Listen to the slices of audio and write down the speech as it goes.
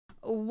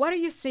what are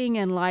you seeing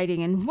in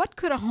lighting, and what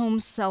could a home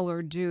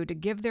seller do to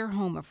give their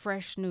home a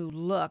fresh new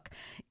look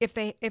if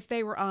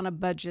they were on a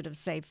budget of,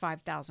 say,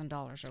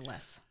 $5,000 or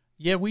less?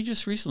 Yeah, we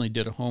just recently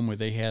did a home where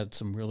they had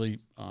some really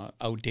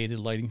outdated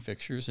lighting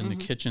fixtures in the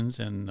kitchens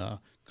and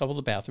a couple of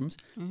the bathrooms.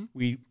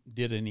 We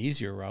did an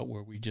easier route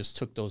where we just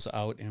took those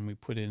out and we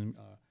put in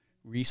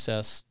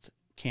recessed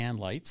can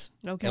lights,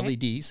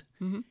 LEDs,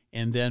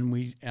 and then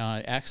we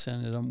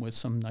accented them with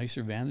some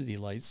nicer vanity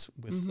lights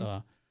with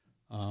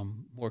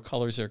more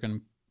colors that are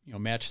going to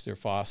match their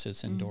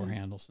faucets and door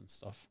handles and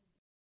stuff.